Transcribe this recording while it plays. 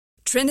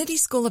Trinity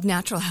School of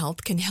Natural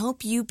Health can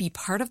help you be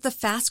part of the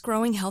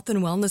fast-growing health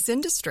and wellness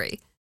industry.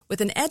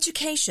 With an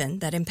education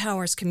that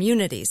empowers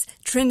communities,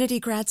 Trinity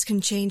grads can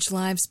change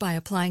lives by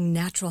applying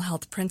natural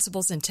health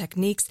principles and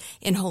techniques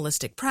in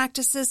holistic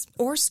practices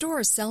or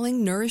stores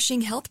selling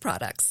nourishing health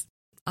products.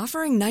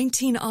 Offering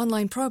 19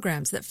 online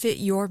programs that fit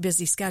your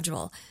busy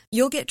schedule,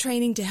 you'll get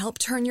training to help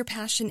turn your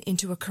passion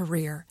into a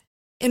career.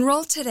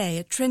 Enroll today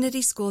at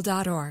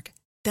trinityschool.org.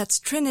 That's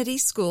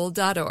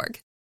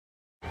trinityschool.org.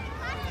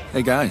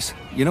 Hey guys,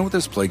 you know what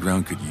this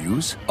playground could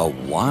use? A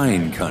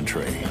wine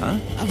country, huh?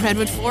 A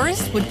redwood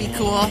forest would be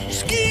cool.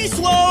 Ski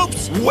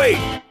slopes! Wait!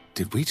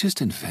 Did we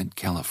just invent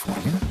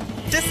California?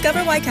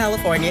 Discover why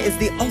California is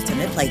the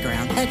ultimate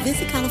playground at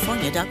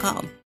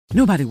visitcalifornia.com.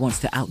 Nobody wants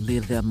to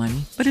outlive their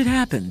money, but it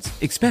happens,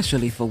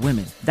 especially for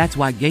women. That's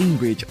why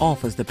Gainbridge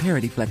offers the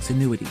Parity Flex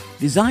annuity,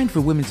 designed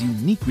for women's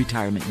unique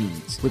retirement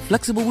needs. With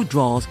flexible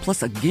withdrawals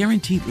plus a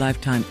guaranteed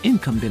lifetime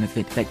income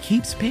benefit that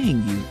keeps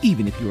paying you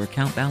even if your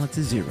account balance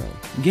is zero.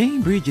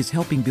 Gainbridge is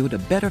helping build a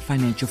better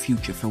financial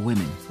future for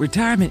women.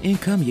 Retirement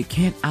income you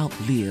can't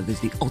outlive is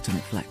the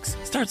ultimate flex.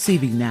 Start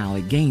saving now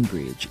at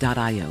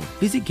Gainbridge.io.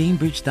 Visit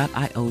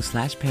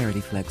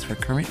Gainbridge.io/ParityFlex for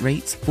current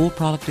rates, full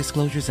product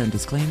disclosures and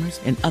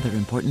disclaimers, and other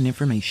important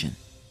information.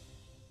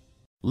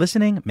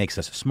 Listening makes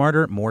us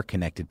smarter, more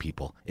connected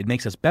people. It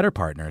makes us better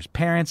partners,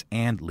 parents,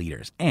 and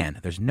leaders. And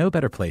there's no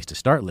better place to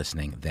start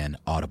listening than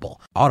Audible.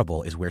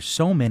 Audible is where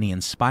so many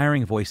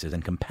inspiring voices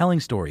and compelling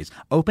stories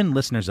open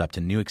listeners up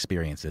to new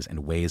experiences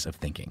and ways of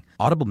thinking.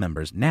 Audible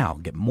members now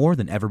get more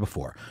than ever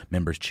before.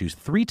 Members choose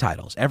 3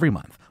 titles every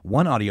month,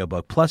 1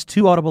 audiobook plus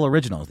 2 Audible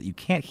originals that you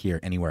can't hear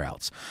anywhere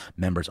else.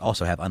 Members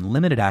also have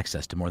unlimited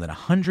access to more than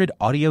 100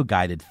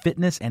 audio-guided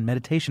fitness and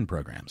meditation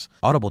programs.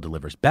 Audible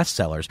delivers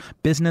bestsellers,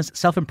 business,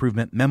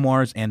 self-improvement,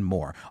 memoirs, and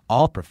more,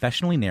 all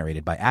professionally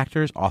narrated by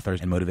actors, authors,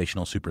 and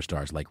motivational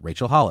superstars like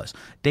Rachel Hollis,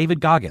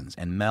 David Goggins,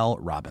 and Mel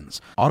Robbins.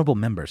 Audible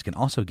members can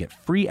also get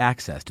free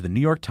access to the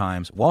New York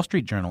Times, Wall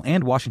Street Journal,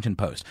 and Washington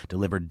Post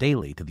delivered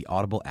daily to the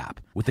Audible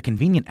app. With the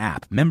convenient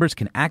app, members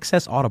can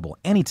access Audible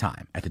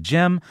anytime, at the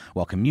gym,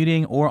 while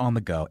commuting, or on the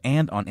go,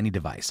 and on any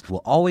device.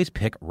 We'll always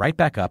pick right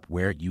back up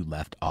where you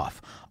left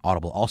off.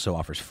 Audible also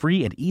offers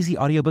free and easy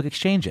audiobook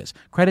exchanges,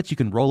 credits you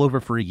can roll over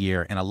for a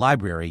year, and a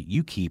library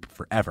you keep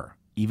forever,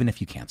 even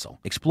if you cancel.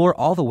 Explore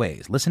all the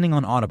ways listening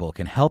on Audible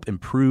can help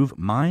improve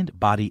mind,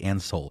 body,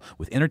 and soul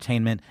with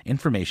entertainment,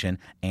 information,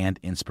 and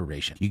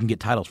inspiration. You can get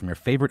titles from your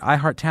favorite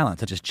iHeart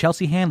talent such as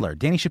Chelsea Handler,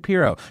 Danny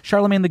Shapiro,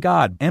 Charlemagne the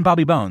God, and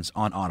Bobby Bones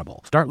on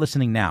Audible. Start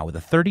listening now with a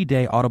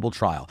 30-day Audible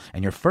trial,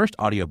 and your first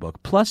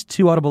audiobook plus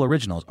 2 Audible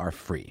originals are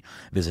free.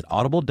 Visit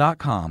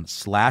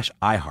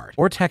audible.com/iHeart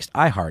or text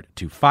iHeart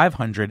to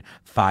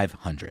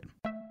 500-500.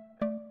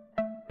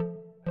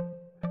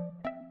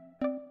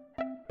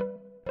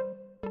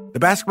 The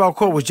basketball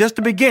court was just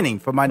the beginning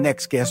for my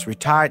next guest,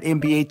 retired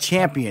NBA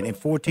champion and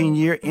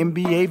 14-year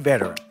NBA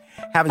veteran.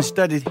 Having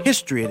studied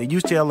history at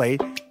UCLA,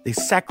 the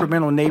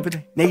Sacramento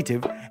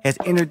native has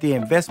entered the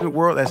investment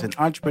world as an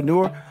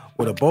entrepreneur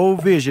with a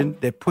bold vision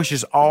that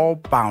pushes all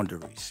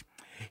boundaries.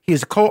 He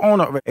is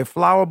co-owner of a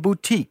flower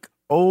boutique,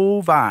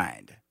 Old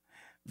Vine,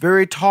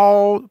 Very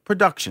Tall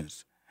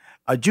Productions,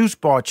 a juice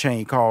bar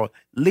chain called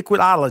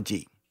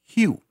Liquidology,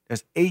 Hue,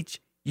 that's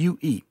Hue,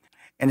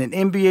 and an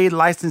NBA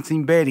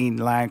licensing betting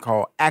line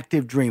called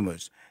Active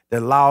Dreamers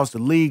that allows the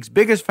league's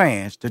biggest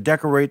fans to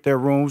decorate their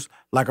rooms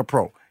like a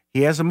pro.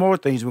 He has some more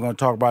things we're going to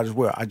talk about as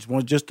well. I just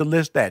want to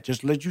list that,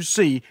 just to let you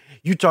see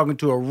you talking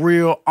to a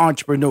real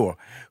entrepreneur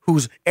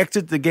who's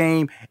exited the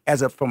game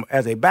as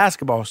a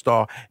basketball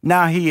star.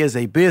 Now he is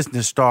a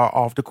business star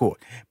off the court.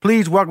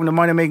 Please welcome to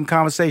Money Making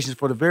Conversations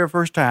for the very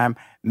first time,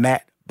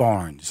 Matt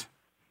Barnes.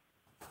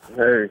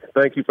 Hey,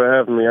 thank you for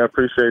having me. I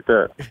appreciate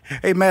that.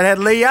 Hey, Matt, I had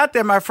to lay you out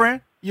there, my friend.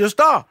 You're a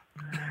star.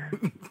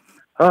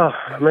 Oh,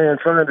 man,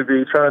 trying to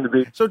be.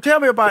 So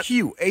tell me about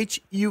Hue,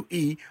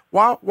 Hue.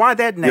 Why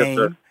that name?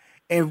 Yes,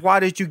 and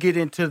why did you get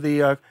into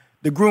the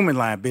grooming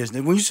line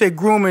business? When you say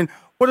grooming,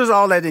 what does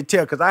all that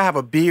entail? Because I have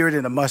a beard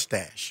and a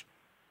mustache.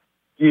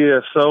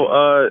 Yeah, so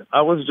I'm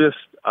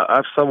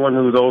someone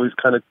who's always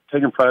kind of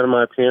taken pride in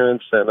my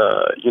appearance and,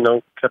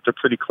 kept a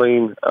pretty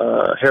clean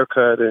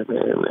haircut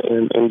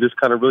and just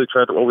kind of really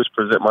tried to always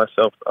present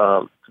myself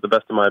to the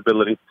best of my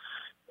ability.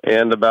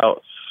 And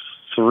about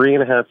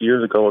 3.5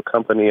 years ago, a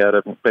company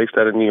based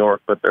out of New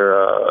York, but they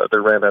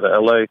ran out of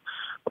L.A.,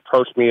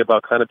 approached me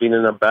about kind of being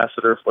an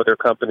ambassador for their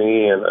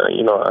company. And,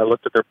 I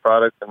looked at their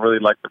product and really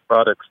liked the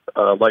products,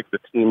 liked the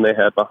team they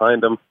had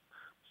behind them.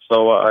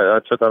 So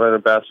I took on an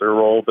ambassador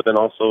role, but then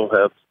also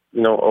have,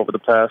 over the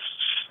past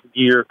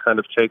year kind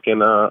of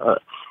taken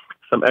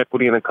some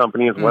equity in the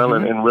company as well,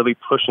 and really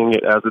pushing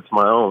it as it's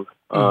my own.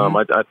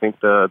 I think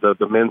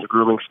the men's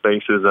grooming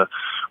space is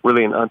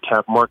really an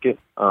untapped market.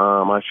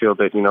 I feel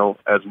that,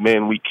 as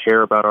men, we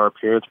care about our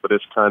appearance, but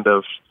it's kind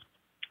of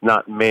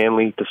not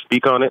manly to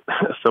speak on it.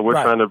 So we're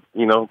trying to,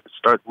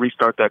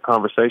 restart that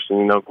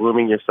conversation.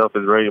 Grooming yourself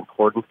is very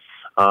important.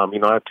 I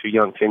have 2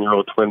 young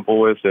 10-year-old twin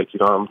boys that,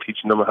 I'm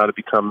teaching them how to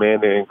become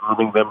men, and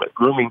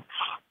grooming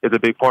is a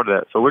big part of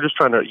that. So we're just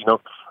trying to,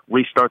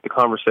 restart the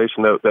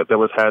conversation that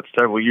was had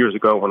several years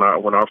ago when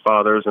our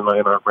fathers and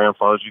our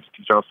grandfathers used to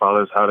teach our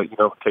fathers how to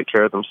take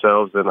care of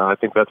themselves, and I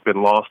think that's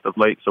been lost of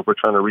late. So we're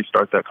trying to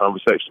restart that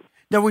conversation.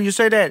 Now, when you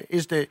say that,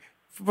 is that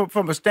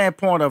from a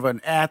standpoint of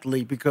an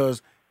athlete,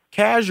 because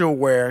casual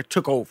wear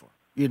took over,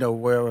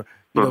 where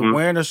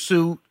wearing a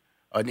suit,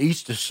 an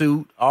Easter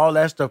suit, all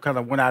that stuff kind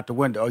of went out the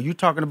window. Are you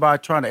talking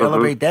about trying to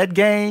elevate that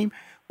game?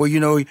 Where,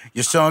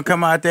 your son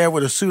come out there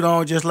with a suit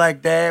on just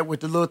like that, with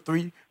the little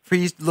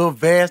three-piece, the little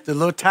vest, the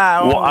little tie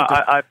on. Well,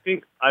 I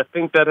think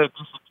that had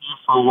disappeared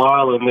for a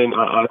while, and then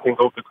I think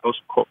over the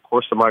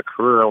course of my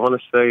career, I want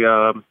to say,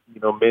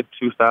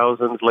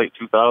 mid-2000s, late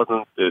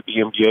 2000s, the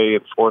NBA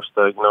enforced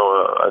a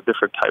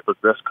different type of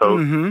dress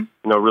code.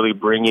 Really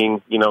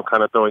bringing,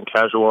 kind of throwing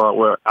casual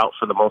outwear out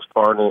for the most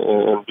part,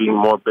 and being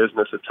more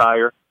business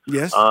attire.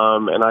 Yes.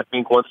 And I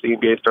think once the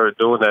NBA started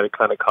doing that, it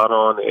kind of caught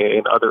on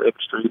in other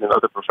industries and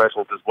other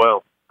professions as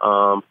well.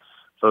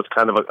 So it's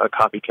kind of a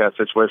copycat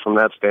situation from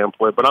that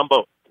standpoint. But I'm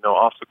both.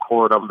 Off the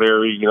court, I'm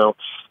very,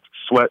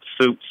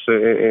 sweatsuits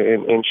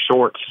and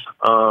shorts,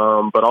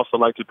 but also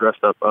like to dress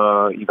up,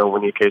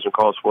 when the occasion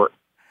calls for it.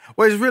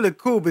 Well, it's really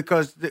cool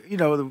because,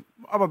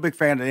 I'm a big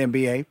fan of the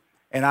NBA,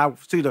 and I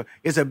see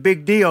it's a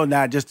big deal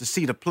now just to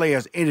see the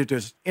players enter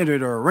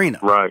the arena.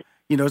 Right.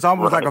 It's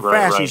almost like a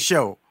fashion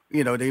show.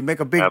 They make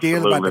a big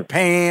deal about the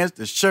pants,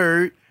 the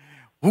shirt.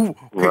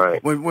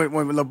 Right. When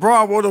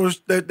LeBron wore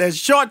that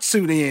short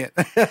suit in,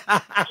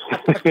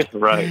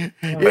 right.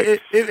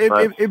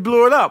 It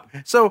blew it up.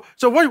 So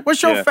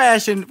what's your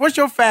fashion? What's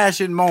your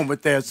fashion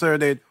moment there, sir?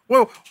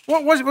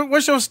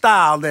 What's your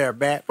style there,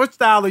 Matt? What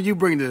style are you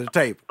bringing to the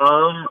table?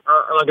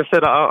 Like I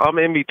said, I'm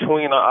in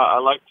between. I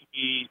like to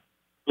be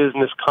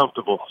business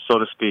comfortable, so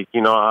to speak.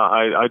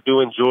 I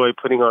do enjoy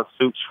putting on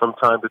suits from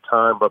time to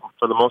time, but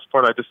for the most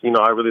part, I just,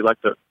 I really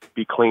like to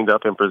be cleaned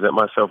up and present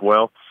myself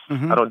well.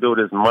 I don't do it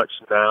as much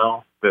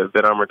now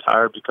that I'm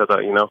retired because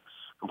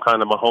I'm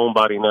kind of a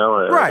homebody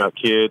now. I got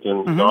kids,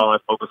 and all I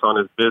focus on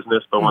is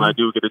business. But when I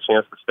do get a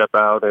chance to step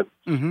out and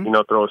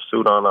throw a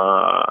suit on,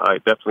 I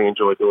definitely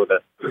enjoy doing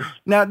that.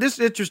 Now, this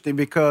is interesting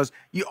because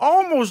you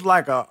almost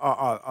like a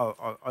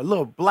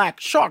little black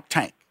Shark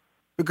Tank.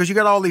 Because you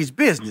got all these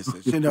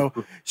businesses,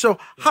 So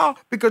how?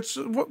 Because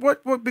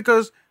what?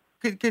 Because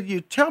could you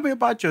tell me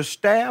about your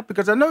staff?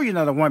 Because I know you're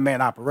not a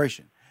one-man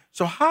operation.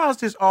 So how is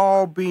this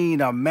all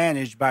being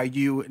managed by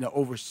you and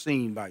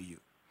overseen by you?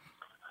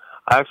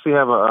 I actually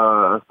have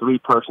a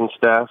 3-person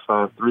staff.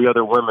 3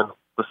 other women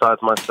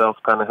besides myself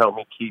kind of help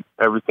me keep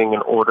everything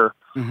in order.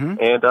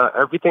 And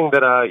everything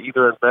that I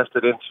either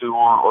invested into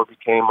or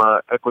became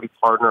an equity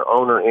partner,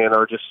 owner in,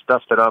 are just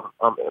stuff that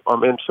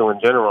I'm into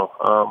in general.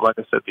 Like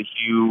I said, the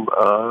Hue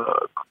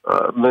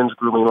men's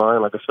grooming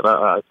line. Like I said,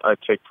 I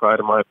take pride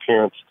in my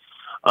appearance.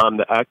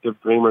 The Active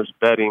Dreamers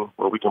bedding,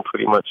 where we can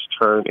pretty much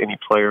turn any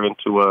player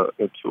into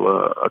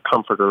a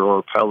comforter or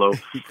a pillow.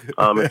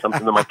 It's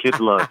something that my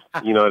kids love.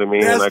 You know what I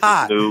mean? That's and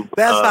hot.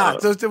 That's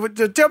hot.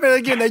 So tell me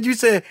again that you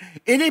said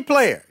any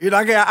player.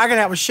 I can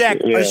have a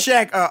Shaq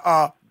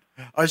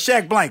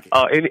blanket.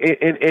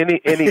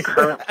 Any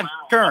current.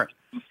 Current.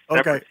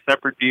 Okay.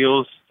 Separate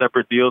deals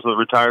with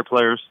retired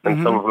players,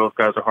 and some of those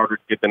guys are harder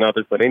to get than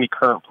others. But any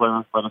current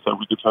player, like I said,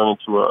 we could turn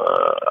into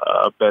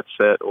a bed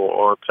set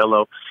or a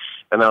pillow.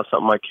 And that's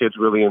something my kids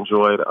really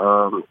enjoyed.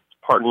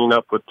 Partnering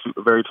up with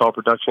Very Tall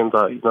Productions,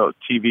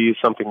 TV is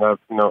something I've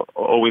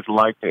always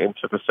liked and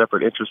took a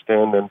separate interest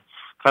in, and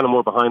kind of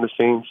more behind the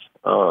scenes.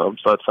 So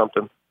that's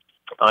something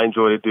I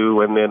enjoy to do.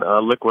 And then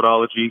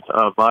Liquidology,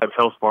 Vibe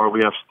Health Bar.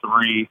 We have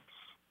 3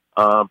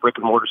 brick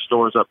and mortar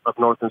stores up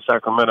north in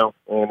Sacramento,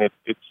 and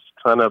it's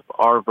kind of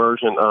our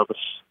version of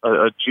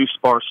a juice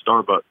bar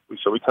Starbucks.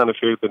 So we kind of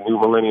figure the new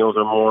millennials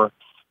are more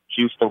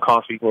juice than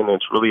coffee, and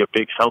it's really a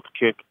big health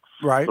kick.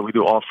 Right. So we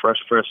do all fresh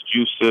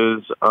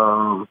juices,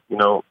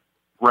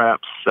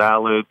 wraps,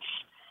 salads,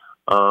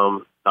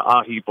 the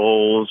ahi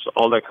bowls,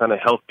 all that kind of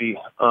healthy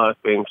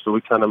things. So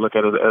we kind of look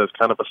at it as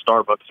kind of a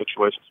Starbucks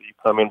situation. So you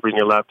come in, bring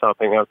your laptop,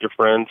 hang out with your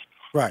friends,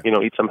 right.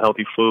 Eat some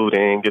healthy food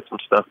and get some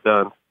stuff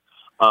done.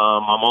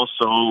 I'm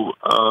also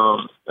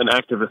an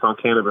activist on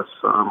cannabis.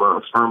 I'm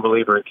a firm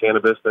believer in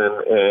cannabis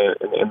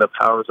and the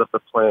powers of the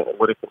plant and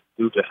what it can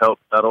do to help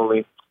not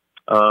only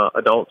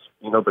adults,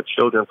 but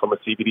children from a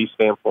CBD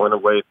standpoint, a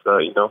way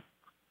to,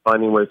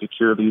 finding ways to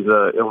cure these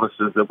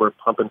illnesses that we're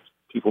pumping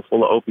people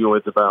full of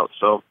opioids about.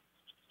 So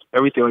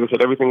everything, like I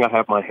said, everything I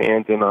have my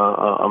hands in,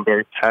 I'm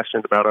very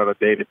passionate about on a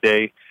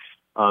day-to-day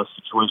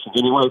situation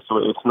anyway. So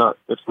it's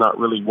not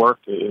really work.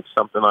 It's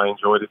something I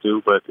enjoy to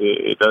do, but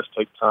it does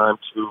take time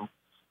to,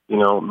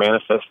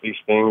 manifest these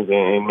things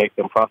and make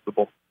them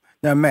profitable.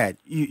 Now, Matt,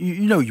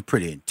 you're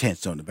pretty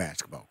intense on the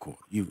basketball court.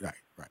 Right.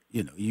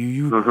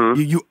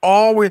 You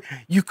always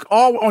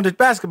on the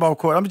basketball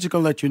court. I'm just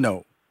gonna let you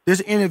know this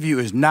interview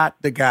is not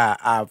the guy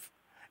I've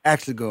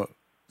actually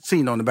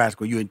seen on the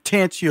basketball. You're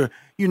intense. You're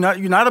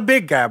not a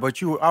big guy, but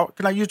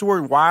can I use the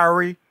word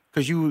wiry?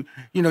 Because you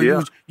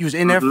was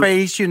in their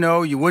face.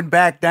 You wouldn't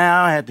back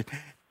down. Had to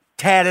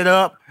tat it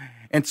up,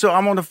 and so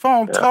I'm on the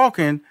phone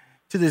talking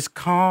to this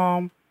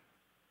calm,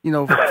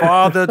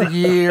 Father of the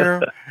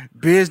Year,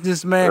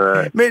 businessman.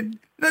 Right. Man,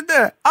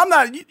 I'm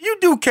not. You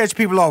do catch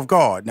people off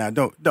guard now,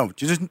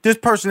 don't you? This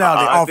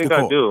personality off the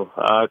court.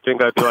 I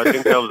think I do. I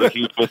think that was a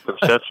huge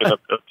misconception of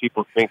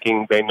people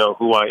thinking they know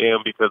who I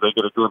am because they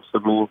get a glimpse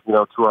of me, 2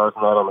 hours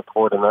not on the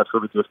court, and that's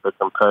really just a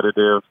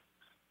competitive,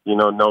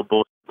 no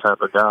bullshit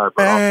type of guy.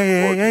 But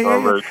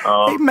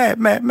hey, Matt,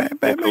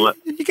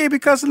 you can't be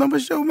cussing on the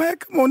show, man.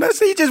 Come on,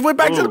 he just went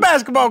back to the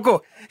basketball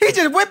court. He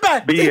just went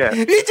back. He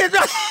just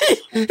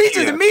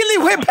immediately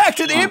went back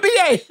to the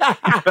NBA.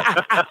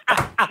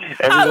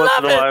 Every once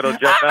in a while, it'll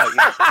jump out.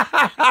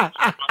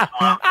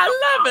 I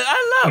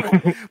love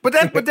it. But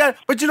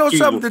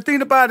something. The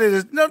thing about it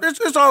is,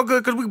 it's all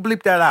good because we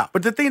bleep that out.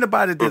 But the thing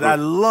about it that I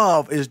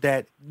love is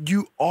that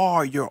you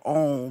are your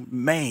own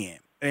man.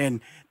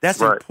 And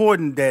that's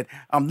important that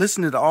I'm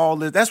listening to all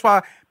this. That's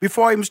why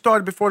before I even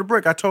started, before the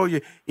break, I told you,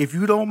 if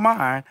you don't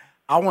mind,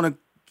 I want to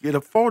get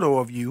a photo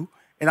of you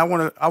and I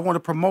want to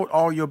promote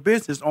all your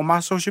business on my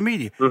social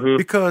media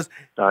because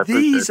when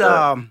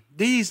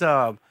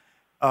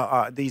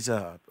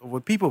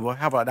people will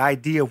have an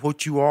idea of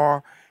what you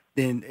are,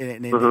 then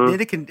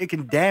it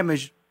can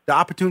damage the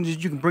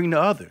opportunities you can bring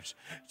to others.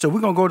 So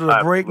we're gonna go to the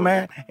break,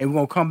 Matt, and we're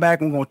gonna come back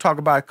and we're gonna talk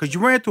about it because you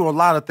ran through a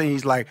lot of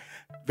things like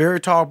Very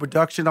Tall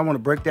Production. I want to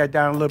break that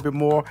down a little bit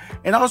more,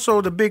 and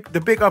also the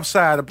big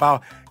upside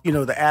about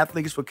the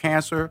athletes for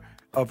cancer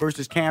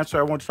versus cancer.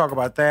 I want to talk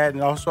about that,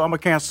 and also I'm a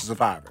cancer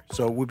survivor.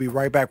 So we'll be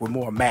right back with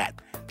more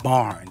Matt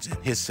Barnes and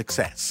his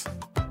success.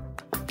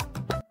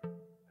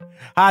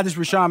 Hi, this is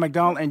Rushion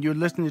McDonald, and you're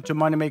listening to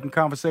Money Making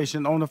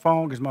Conversation. On the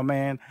phone is my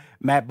man,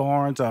 Matt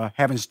Barnes.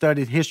 Having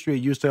studied history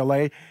at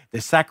UCLA, the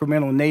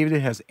Sacramento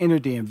native has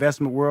entered the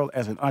investment world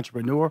as an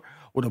entrepreneur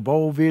with a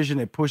bold vision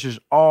that pushes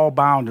all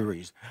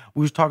boundaries.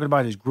 We was talking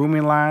about his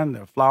grooming line,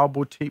 the Flower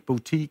Boutique,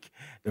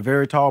 the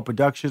Very Tall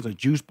Productions, a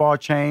juice bar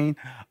chain,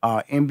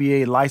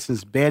 NBA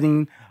licensed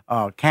betting,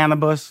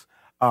 cannabis.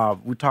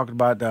 We talked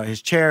about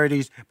his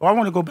charities. But I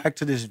want to go back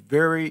to this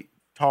Very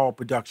Tall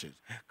Productions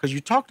because you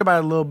talked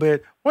about it a little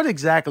bit. What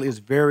exactly is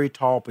Very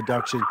Tall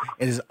Production,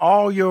 and is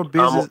all your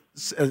business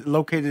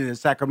located in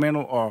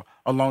Sacramento or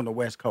along the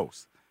West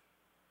Coast?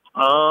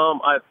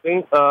 I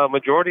think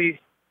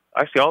majority,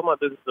 actually, all my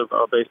businesses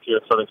are based here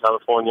in Southern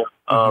California.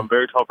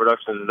 Very Tall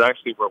Productions is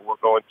actually where we're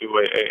going through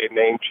a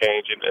name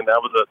change, and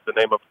that was the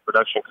name of a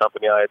production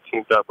company. I had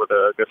teamed up with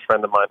a good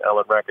friend of mine,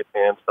 Ellen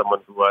Rakatan,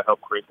 someone who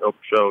helped create the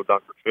Oprah Show,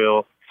 Dr.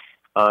 Phil.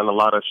 And a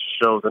lot of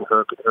shows in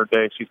her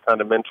day. She's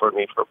kind of mentored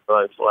me for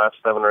the last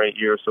 7 or 8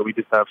 years. So we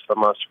just have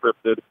some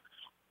scripted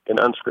and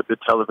unscripted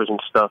television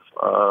stuff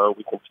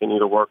we continue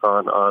to work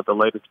on. The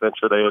latest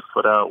venture they had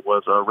put out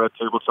was Red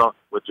Table Talk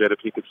with Jada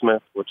Pinkett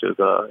Smith, which is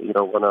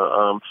one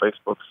of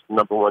Facebook's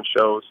 #1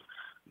 shows.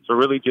 So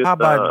really just how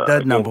about the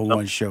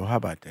 #1 show? How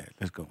about that?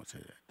 Let's go and say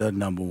that the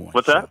 #1.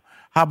 What's show. that?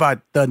 How about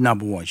the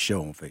 #1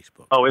 show on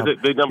Facebook? Oh, is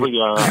it the number?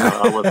 Yeah,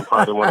 I wasn't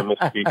probably want to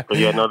misspeak, but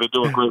yeah, no, they're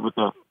doing great with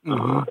that.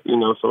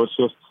 So it's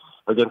just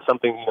again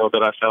something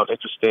that I found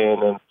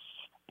interesting,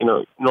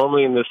 and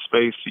normally in this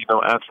space,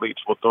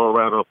 athletes will throw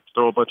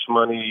a bunch of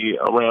money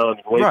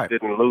around, waste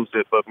it, and lose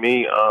it. But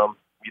me,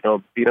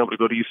 being able to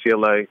go to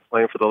UCLA,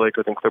 playing for the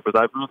Lakers and Clippers,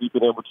 I've really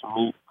been able to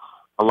meet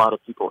a lot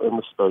of people in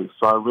the space.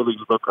 So I really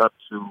look up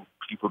to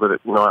people that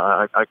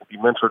I can be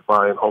mentored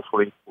by, and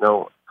hopefully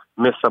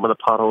miss some of the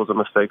potholes and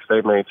mistakes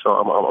they made. So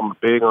I'm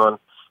big on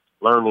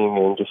learning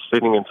and just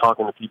sitting and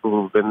talking to people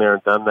who've been there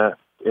and done that.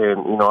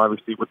 And,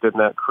 obviously within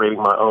that,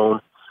 creating my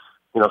own,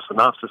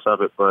 synopsis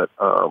of it. But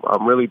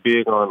I'm really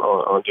big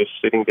on just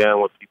sitting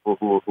down with people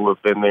who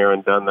have been there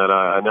and done that.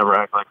 I never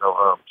act like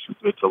I'm too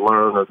good to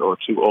learn or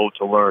too old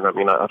to learn. I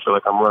mean, I feel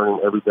like I'm learning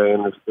every day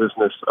in this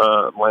business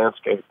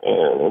landscape,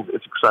 and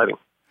it's exciting.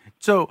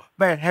 So,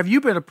 man, have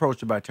you been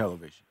approached by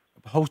television,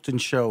 hosting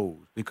shows?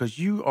 Because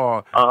you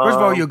are, first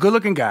of all, you're a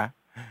good-looking guy,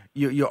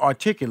 you're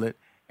articulate,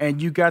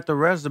 and you got the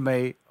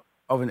resume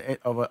of an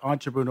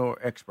entrepreneur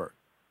expert.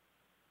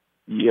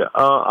 Yeah,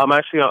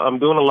 I'm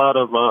doing a lot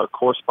of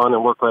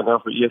correspondent work right now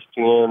for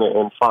ESPN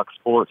and Fox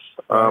Sports.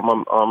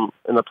 I'm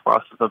in the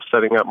process of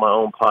setting up my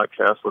own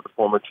podcast with a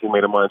former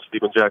teammate of mine,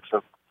 Steven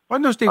Jackson. I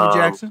know Steven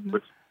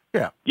Jackson.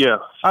 Yeah.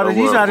 So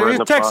he's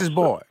a Texas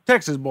boy.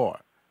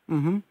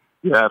 Mm-hmm.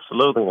 Yeah,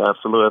 absolutely.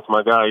 That's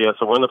my guy. Yeah,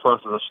 so we're in the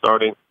process of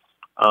starting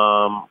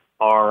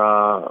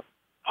our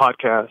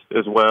podcast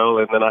as well,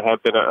 and then I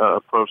have been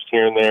approached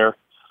here and there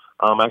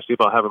actually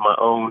about having my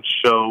own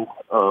show.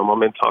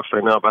 I'm in talks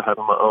right now about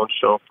having my own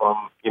show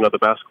from, the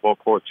basketball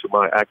court to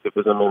my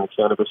activism in the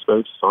cannabis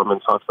space. So I'm in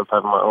talks of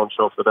having my own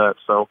show for that.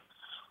 So,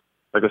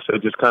 like I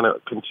said, just kind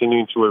of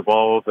continuing to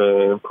evolve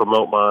and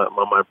promote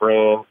my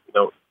brand,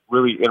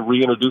 really, and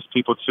reintroduce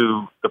people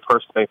to the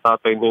person they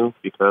thought they knew,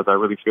 because I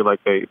really feel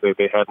like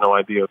they had no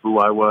idea who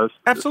I was.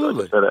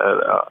 Absolutely. Like I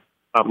said,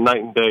 I'm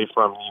night and day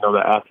from,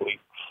 the athlete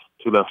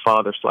to the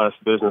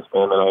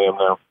father/businessman that I am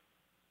now.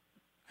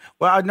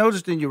 Well, I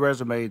noticed in your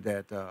resume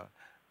that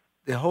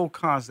the whole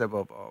concept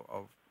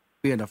of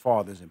being a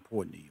father is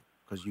important to you,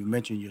 because you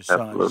mentioned your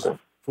sons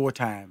 4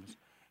 times,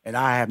 and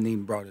I haven't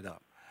even brought it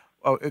up.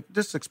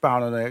 just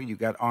expound on that. You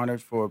got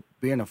honored for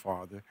being a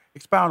father.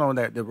 Expound on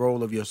that, the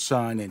role of your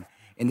son and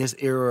in this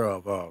era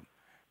of,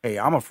 hey,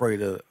 I'm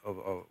afraid of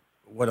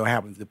what will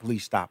happen if the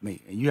police stop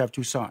me. And you have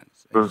 2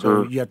 sons. And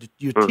so you're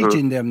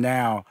teaching them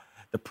now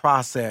the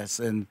process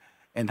and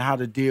how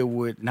to deal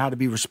with and how to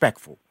be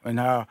respectful and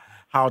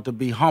how to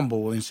be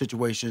humble in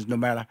situations no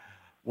matter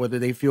whether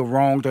they feel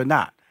wronged or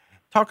not.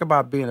 Talk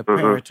about being a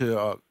parent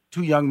to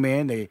 2 young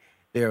men.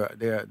 They're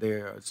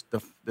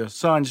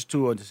sons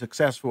to a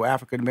successful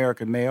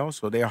African-American male,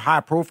 so they're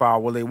high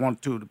profile whether they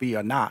want to be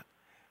or not.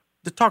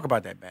 Just talk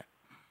about that, Matt.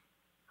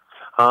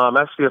 I'm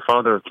actually a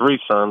father of 3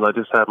 sons. I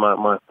just had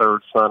my 3rd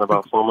son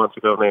about 4 months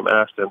ago named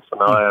Ashton, so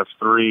now I have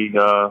 3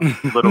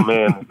 little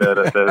men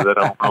that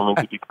I'm growing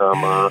to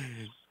become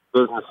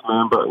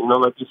businessmen. But,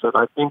 like you said,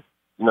 I think,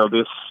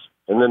 this,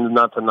 and then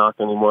not to knock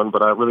anyone,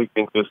 but I really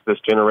think this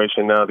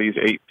generation now, these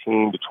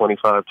 18 to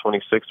 25,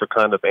 26, are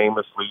kind of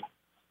aimlessly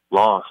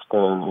lost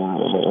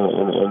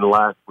and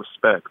lack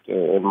respect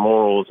and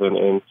morals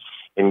and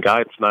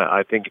guidance. And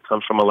I think it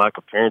comes from a lack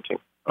of parenting.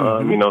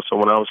 So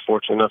when I was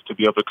fortunate enough to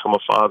be able to become a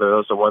father, that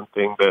was the one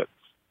thing that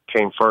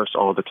came first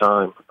all the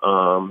time.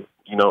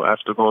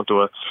 After going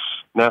through a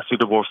nasty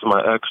divorce with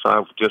my ex,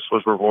 I just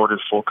was rewarded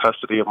full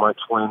custody of my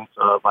twins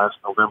last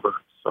November.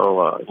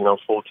 So,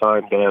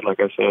 full-time dad, like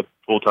I said,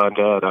 full-time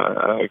dad.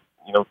 I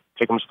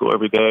take them to school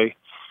every day,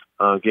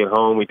 get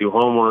home, we do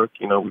homework,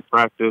 we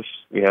practice,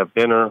 we have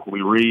dinner,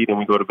 we read, and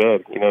we go to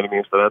bed. You know what I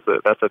mean? So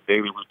that's a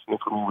daily routine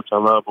for me, which I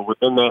love. But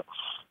within that,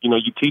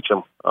 you teach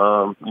them,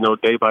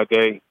 day by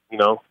day,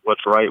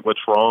 what's right,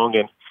 what's wrong.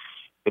 And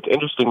it's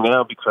interesting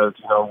now because,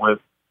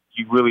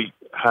 you really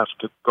have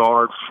to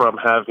guard from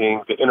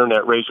having the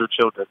internet raise your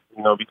children,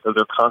 because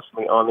they're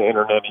constantly on the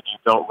internet and you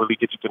don't really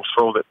get to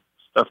control it,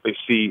 stuff they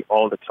see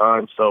all the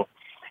time. So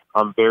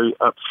I'm very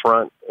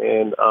upfront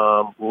and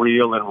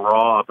real and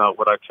raw about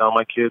what I tell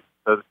my kids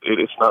because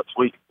it's not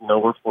sweet.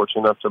 We're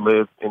fortunate enough to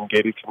live in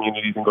gated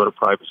communities and go to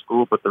private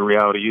school, but the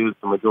reality is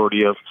the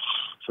majority of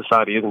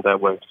society isn't that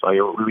way. So I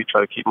really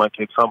try to keep my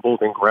kids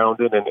humbled and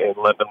grounded and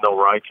let them know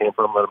where I came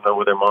from, let them know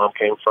where their mom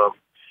came from,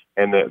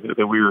 and that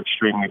we were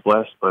extremely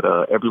blessed, but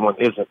everyone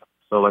isn't.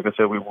 So like I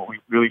said, we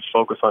really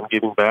focus on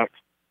giving back.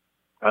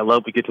 I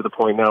love to get to the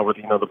point now where,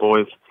 the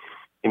boys,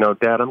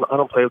 Dad, I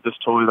don't play with this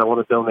toys. I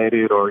want to donate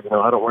it, or,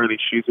 I don't wear these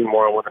shoes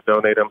anymore. I want to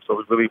donate them. So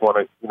we really want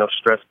to,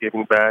 stress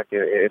giving back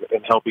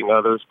and helping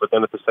others. But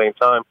then at the same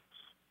time,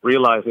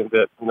 realizing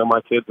that,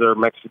 my kids are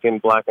Mexican,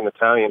 Black, and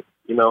Italian,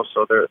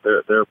 so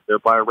they're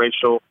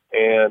biracial.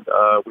 And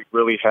we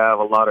really have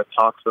a lot of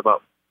talks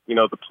about,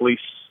 the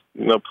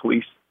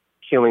police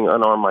killing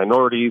unarmed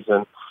minorities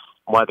and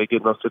why they get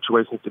in those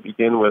situations to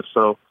begin with.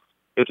 So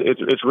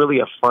it's really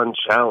a fun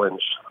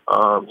challenge,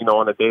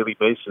 on a daily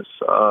basis,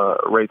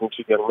 raising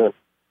 2 young men.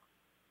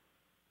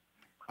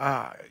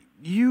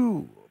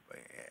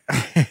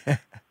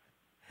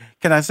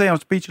 Can I say I'm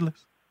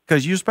speechless?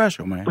 Because you're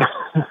special, man.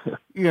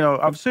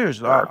 I'm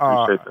serious. I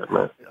appreciate that,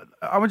 man.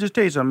 I'm going to just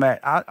tell you something,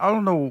 Matt. I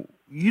don't know.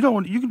 You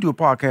can do a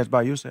podcast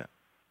by yourself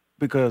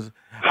because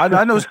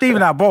I know Steve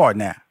and I bored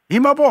now. He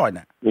my boy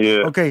now.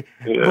 Yeah. Okay.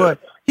 Yeah. But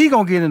he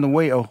going to get in the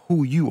way of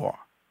who you are.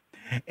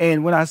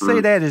 And when I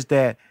say that is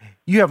that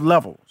you have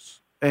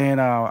levels. And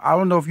I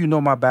don't know if you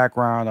know my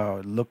background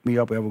or look me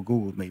up or ever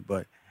Google me,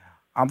 but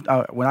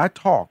when I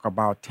talk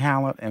about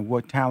talent and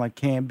what talent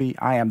can be,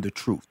 I am the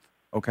truth,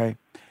 okay?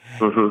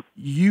 Mm-hmm.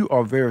 You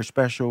are very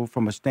special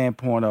from a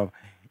standpoint of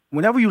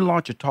whenever you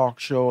launch a talk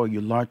show or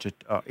you launch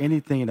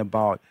anything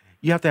about,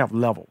 you have to have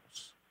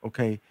levels,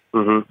 okay?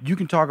 Mm-hmm. You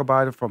can talk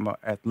about it from an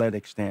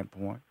athletic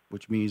standpoint,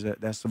 which means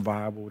that's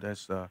survival,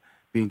 that's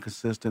being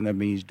consistent. That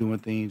means doing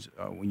things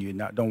when you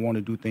don't want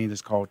to do things.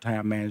 It's called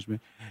time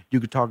management. You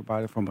can talk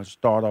about it from a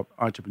startup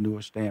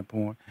entrepreneur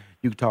standpoint.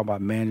 You can talk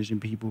about managing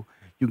people.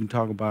 You can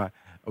talk about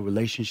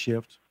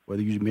relationships,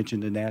 whether you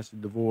mentioned the nasty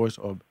divorce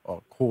or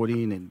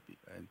courting and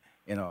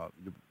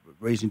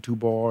raising 2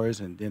 boys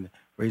and then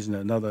raising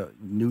another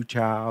new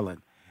child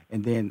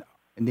and then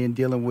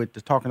dealing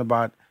with talking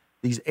about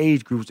these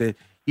age groups that.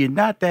 You're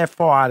not that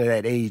far out of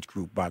that age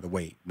group, by the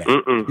way, man.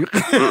 I'm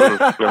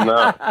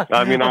not.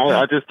 I mean,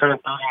 I just turned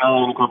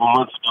 39 a couple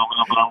months ago,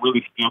 but I'm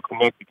really still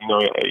connected.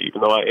 Even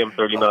though I am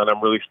 39,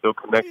 I'm really still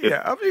connected.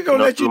 Yeah, I'm just going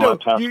to let you know.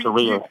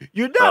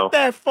 You're not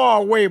that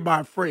far away,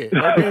 my friend.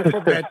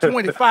 From that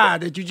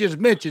 25 that you just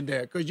mentioned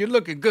there, because you're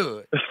looking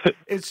good.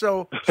 And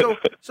so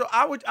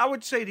I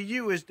would say to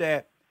you is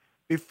that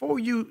before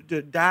you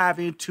dive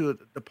into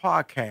the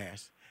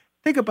podcast,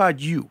 think about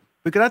you.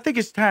 Because I think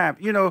it's time,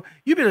 you've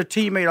been a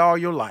teammate all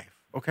your life,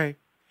 okay?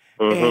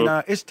 Mm-hmm.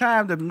 And it's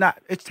time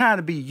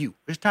to be you.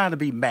 It's time to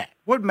be Matt.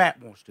 What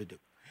Matt wants to do.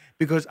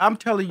 Because I'm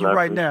telling you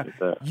right now,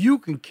 you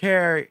can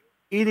carry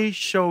any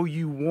show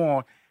you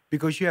want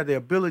because you have the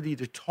ability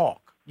to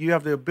talk. You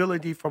have the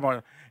ability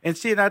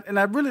and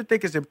I really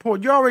think it's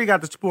important. You already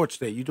got the sports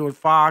there. You're doing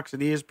Fox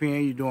and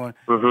ESPN. You're doing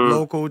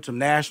local, some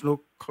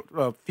national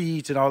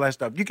feeds and all that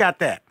stuff. You got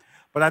that.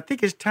 But I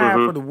think it's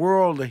time for the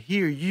world to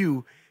hear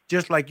you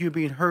just like you're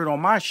being heard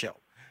on my show.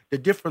 The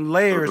different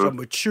layers of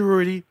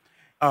maturity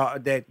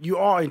that you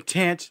are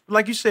intense.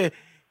 Like you said,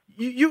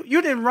 you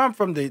didn't run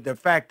from the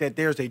fact that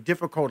there's a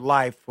difficult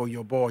life for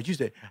your boys. You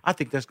said, I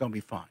think that's going to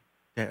be fun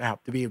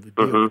to be able to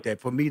deal with that,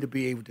 for me to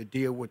be able to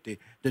deal with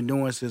the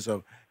nuances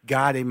of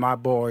guiding my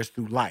boys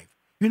through life.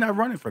 You're not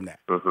running from that.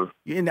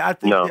 And I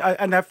think,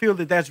 and I feel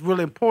that that's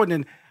really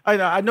important.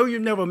 And I know you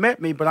never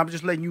met me, but I'm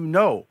just letting you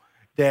know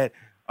that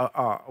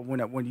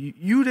when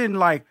you didn't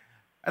like,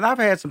 and I've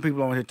had some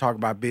people on here talk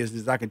about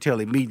business, I can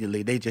tell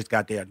immediately they just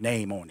got their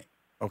name on it.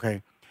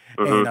 Okay.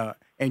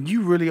 And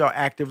you really are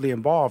actively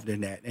involved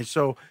in that. And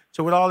so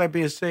with all that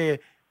being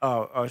said,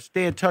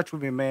 stay in touch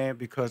with me, man,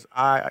 because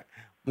I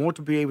want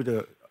to be able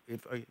to,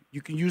 if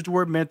you can use the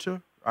word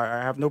mentor. I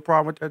have no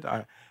problem with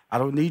that. I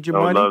don't need your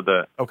money. I love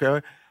that. Okay.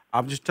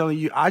 I'm just telling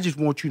you, I just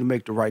want you to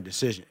make the right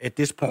decision at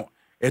this point.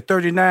 At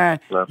 39,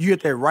 you're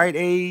at that right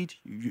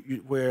age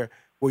where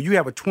you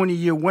have a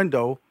 20-year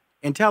window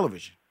in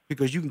television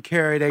because you can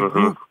carry that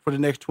group for the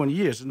next 20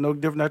 years. It's no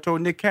different. I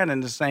told Nick Cannon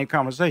in the same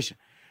conversation.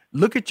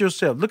 Look at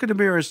yourself. Look in the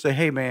mirror and say,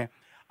 hey, man,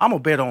 I'm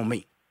going to bet on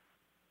me.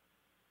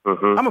 I'm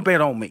going to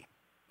bet on me.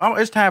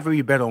 It's time for me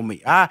to bet on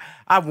me. I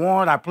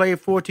won. I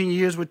played 14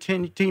 years with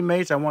 10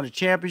 teammates. I won a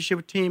championship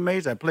with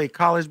teammates. I played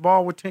college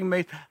ball with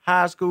teammates,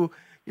 high school.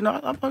 You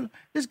know,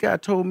 this guy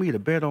told me to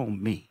bet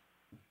on me.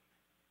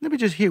 Let me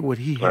just hear what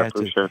he has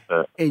to say.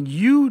 And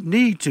you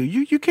need to.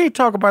 You can't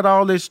talk about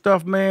all this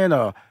stuff,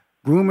 man.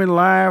 Grooming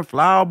line,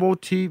 Flower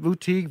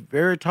Boutique,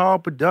 Very Tall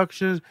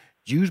Productions,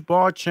 Juice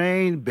Bar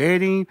Chain,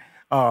 betting,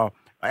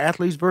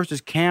 Athletes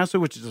versus Cancer,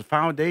 which is a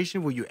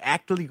foundation where you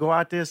actively go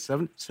out there,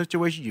 some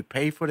situations you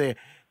pay for their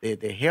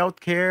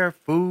health care,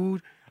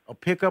 food,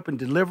 pickup and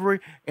delivery,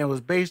 and it was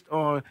based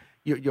on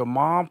your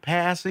mom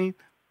passing.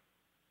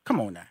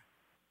 Come on now.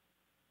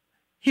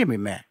 Hear me,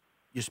 Matt.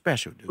 You're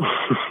special, dude.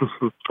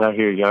 I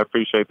hear you. I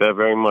appreciate that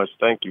very much.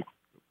 Thank you.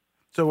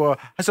 So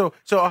tell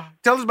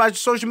us about your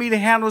social media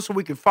handles so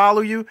we can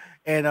follow you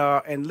and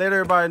let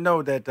everybody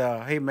know that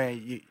hey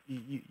man,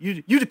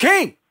 you the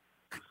king.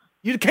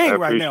 You the king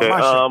right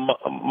now.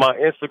 My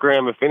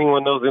Instagram. If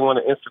anyone knows anyone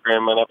on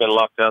Instagram, man, I've been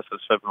locked out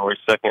since February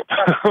 2nd.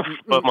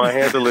 But my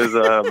handle is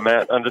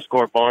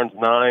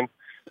Matt_Barnes9.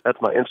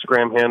 That's my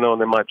Instagram handle,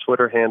 and then my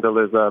Twitter handle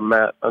is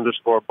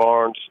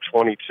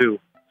Matt_Barnes22.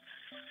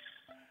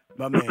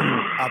 My man,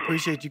 I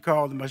appreciate you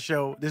calling my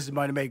show. This is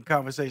Money Making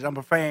Conversation. I'm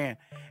a fan.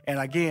 And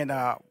again,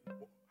 I'll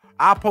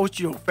post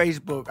you on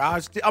Facebook.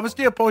 I'm going to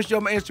still post you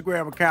on my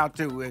Instagram account,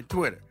 too, and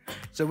Twitter.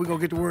 So we're going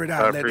to get the word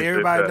out and let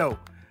everybody know.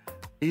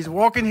 He's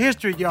walking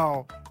history,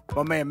 y'all.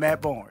 My man,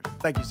 Matt Barnes.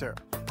 Thank you, sir.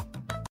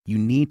 You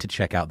need to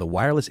check out the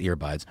wireless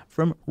earbuds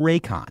from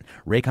Raycon.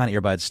 Raycon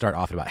earbuds start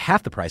off at about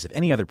half the price of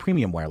any other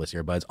premium wireless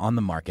earbuds on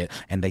the market,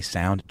 and they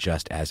sound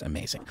just as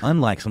amazing.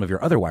 Unlike some of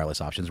your other wireless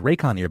options,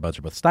 Raycon earbuds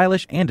are both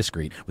stylish and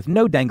discreet, with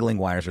no dangling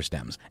wires or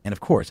stems. And of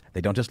course,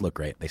 they don't just look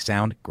great, they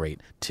sound great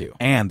too.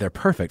 And they're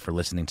perfect for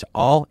listening to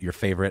all your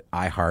favorite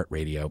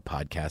iHeartRadio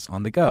podcasts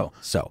on the go.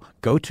 So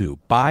go to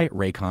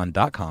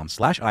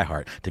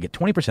buyraycon.com/iHeart to get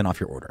 20% off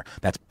your order.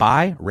 That's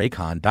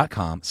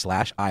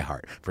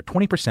buyraycon.com/iHeart for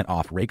 20%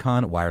 off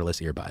Raycon wireless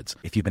earbuds.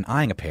 If you've been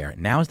eyeing a pair,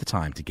 now's the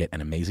time to get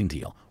an amazing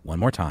deal. One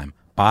more time,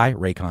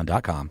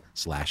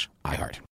 buyraycon.com/iHeart.